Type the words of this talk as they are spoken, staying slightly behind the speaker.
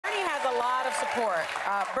a lot of support.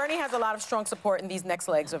 Bernie has a lot of strong support in these next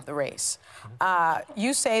legs of the race.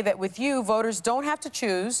 You say that with you, voters don't have to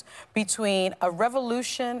choose between a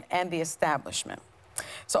revolution and the establishment.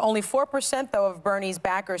 So only 4%, though, of Bernie's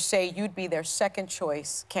backers say you'd be their second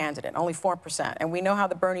choice candidate, only 4%. And we know how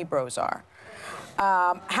the Bernie bros are.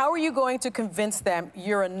 How are you going to convince them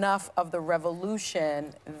you're enough of the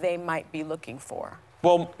revolution they might be looking for?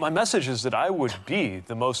 Well, my message is that I would be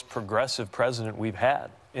the most progressive president we've had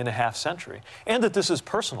in a half-century, and that this is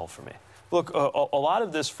personal for me. Look, a lot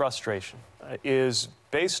of this frustration is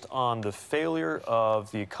based on the failure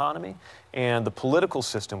of the economy and the political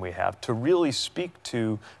system we have to really speak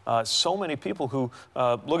to so many people who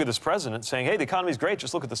look at this president saying, hey, the economy's great,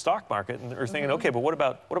 just look at the stock market, and are thinking, okay, but what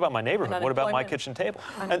about my neighborhood? What about my kitchen table?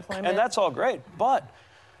 And that's all great, but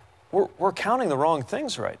we're counting the wrong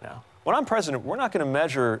things right now. When I'm president, we're not going to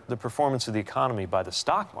measure the performance of the economy by the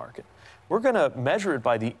stock market. We're going to measure it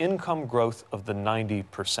by the income growth of the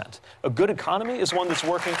 90%. A good economy is one that's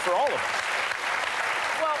working for all of us.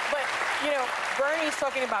 Well, but, you know, Bernie's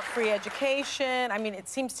talking about free education. I mean, it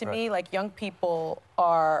seems to me like young people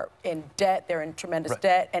are in debt. They're in tremendous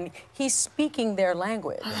debt. And he's speaking their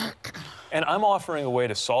language. And I'm offering a way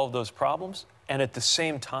to solve those problems and at the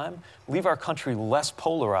same time leave our country less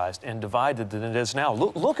polarized and divided than it is now.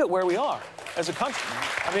 Look at where we are as a country.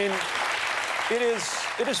 I mean, it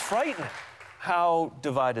is frightening how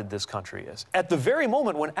divided this country is. At the very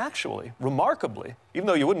moment when actually, remarkably, even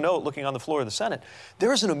though you wouldn't know it looking on the floor of the Senate,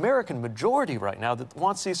 there is an American majority right now that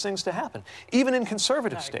wants these things to happen. Even in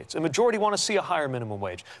conservative states, a majority want to see a higher minimum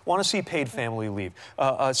wage, want to see paid family leave,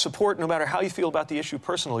 support, no matter how you feel about the issue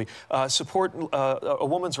personally, support a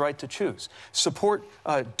woman's right to choose, support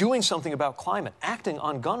doing something about climate, acting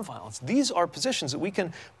on gun violence. These are positions that we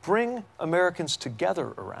can bring Americans together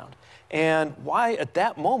around. And why, at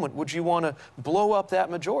that moment, would you want to blow up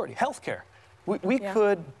that majority? Healthcare. We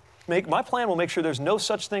could make, my plan will make sure there's no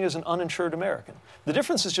such thing as an uninsured American. The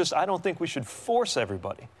difference is just I don't think we should force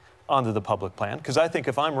everybody onto the public plan, because I think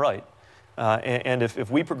if I'm right, and if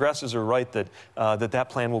we progressives are right that that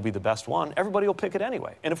plan will be the best one, everybody will pick it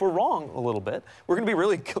anyway. And if we're wrong a little bit, we're going to be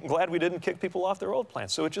really glad we didn't kick people off their old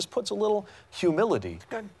plans. So it just puts a little humility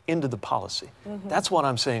into the policy. That's what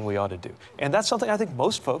I'm saying we ought to do. And that's something I think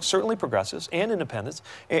most folks, certainly progressives and independents,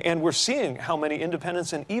 and we're seeing how many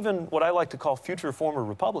independents and even what I like to call future former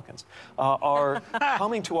Republicans are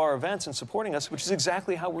coming to our events and supporting us, which is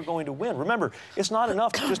exactly how we're going to win. Remember, it's not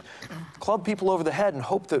enough to just club people over the head and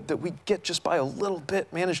hope that we get just by a little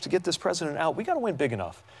bit manage to get this president out. We got to win big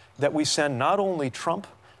enough that we send not only Trump,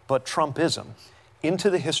 but Trumpism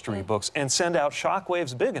into the history books and send out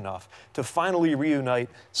shockwaves big enough to finally reunite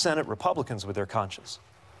Senate Republicans with their conscience.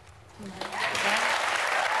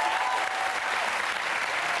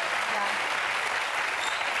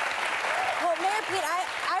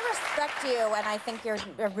 You, and I think you're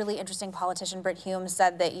a really interesting politician. Britt Hume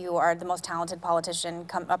said that you are the most talented politician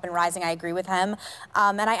come up and rising. I agree with him.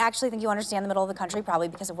 And I actually think you understand the middle of the country, probably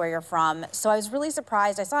because of where you're from. So I was really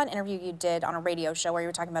surprised. I saw an interview you did on a radio show where you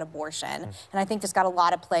were talking about abortion. And I think this got a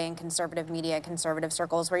lot of play in conservative media, conservative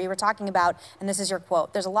circles, where you were talking about, and this is your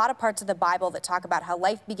quote, there's a lot of parts of the Bible that talk about how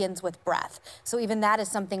life begins with breath. So even that is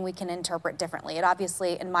something we can interpret differently. It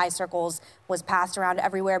obviously, in my circles, was passed around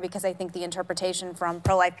everywhere because I think the interpretation from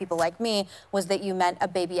pro-life people like me was that you meant a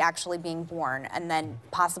baby actually being born, and then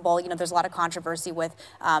possible, you know, there's a lot of controversy with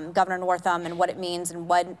Governor Northam and what it means and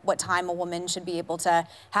what time a woman should be able to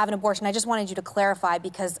have an abortion. I just wanted you to clarify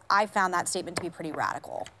because I found that statement to be pretty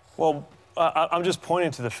radical. Well, I'm just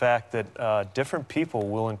pointing to the fact that different people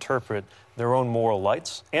will interpret their own moral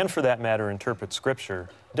lights and, for that matter, interpret Scripture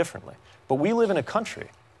differently. But we live in a country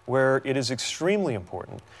where it is extremely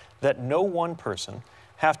important that no one person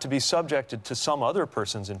have to be subjected to some other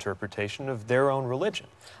person's interpretation of their own religion.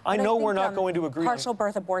 I know we're not going to agree. Partial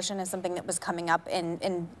birth abortion is something that was coming up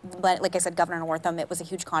in, like I said, Governor Northam. It was a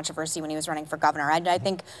huge controversy when he was running for governor. I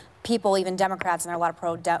think people, even Democrats, and there are a lot of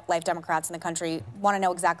pro-life Democrats in the country, want to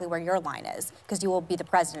know exactly where your line is, because you will be the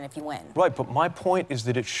president if you win. Right, but my point is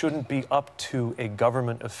that it shouldn't be up to a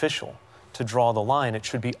government official to draw the line. It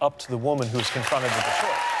should be up to the woman who is confronted with the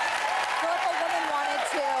choice.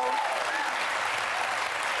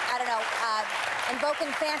 Invoke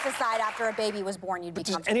infanticide after a baby was born, you'd be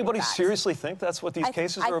comfortable with that. Does anybody seriously think that's what these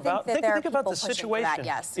cases are about? Think about the situation.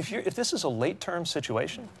 Yes. If this is a late-term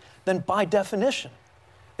situation, then by definition,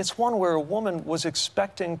 it's one where a woman was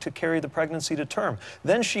expecting to carry the pregnancy to term.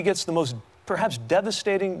 Then she gets the most, perhaps,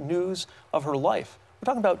 devastating news of her life. We're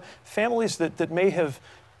talking about families that may have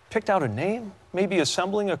picked out a name, maybe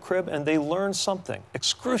assembling a crib, and they learn something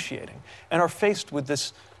excruciating and are faced with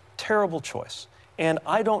this terrible choice. And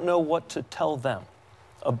I don't know what to tell them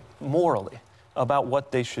morally about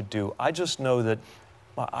what they should do. I just know that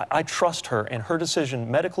I trust her, and her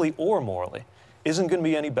decision, medically or morally, isn't going to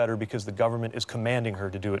be any better because the government is commanding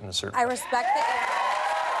her to do it in a certain way. I respect that.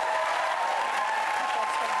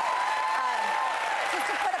 Just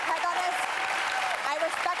to put a peg on this, I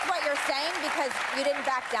respect what you're saying because you didn't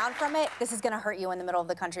back down from it. This is going to hurt you in the middle of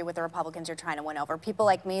the country with the Republicans you're trying to win over. People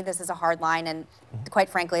like me, this is a hard line, and quite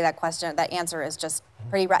frankly, that answer is just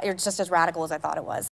pretty, it's just as radical as I thought it was.